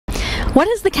What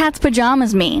does the cat's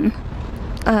pajamas mean?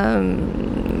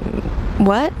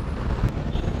 What?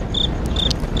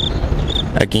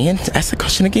 Again? Ask the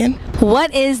question again.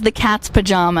 What is the cat's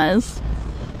pajamas?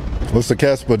 What's the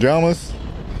cat's pajamas?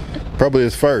 Probably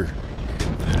his fur.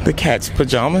 The cat's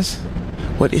pajamas?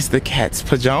 What is the cat's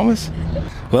pajamas?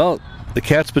 Well, the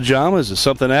cat's pajamas is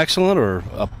something excellent or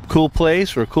a cool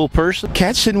place or a cool person.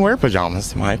 Cats shouldn't wear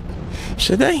pajamas,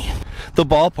 should they? The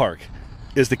ballpark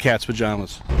is the cat's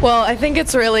pajamas. Well, I think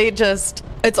it's really just,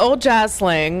 it's old jazz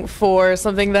slang for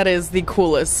something that is the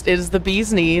coolest. It is the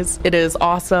bee's knees. It is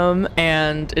awesome,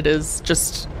 and it is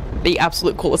just the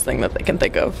absolute coolest thing that they can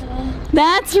think of.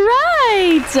 That's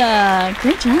right!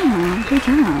 Good job. Good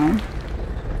job.